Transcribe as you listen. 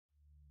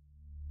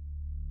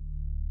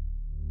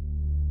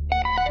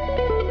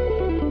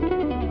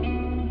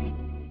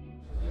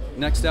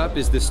Next up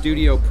is the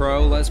Studio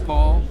Pro Les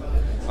Paul.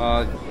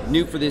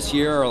 New for this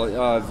year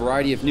are a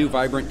variety of new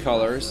vibrant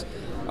colors.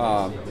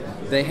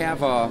 They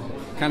have a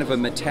kind of a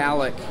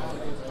metallic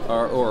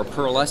or a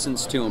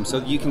pearlescence to them, so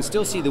you can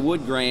still see the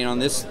wood grain on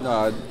this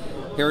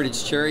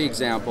Heritage Cherry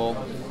example,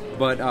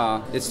 but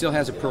it still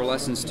has a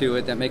pearlescence to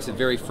it that makes it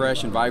very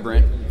fresh and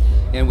vibrant.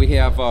 And we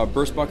have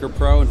Burstbucker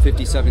Pro and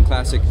 57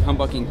 classic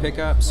humbucking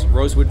pickups,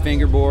 rosewood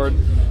fingerboard,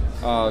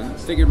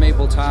 figured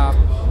maple top,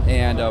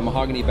 and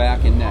mahogany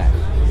back and neck.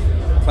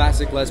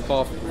 Classic Les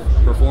Paul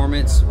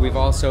performance. We've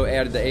also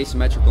added the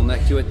asymmetrical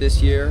neck to it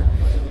this year,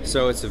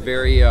 so it's a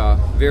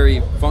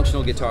very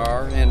functional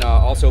guitar, and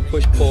also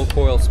push-pull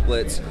coil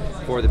splits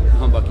for the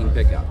humbucking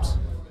pickups.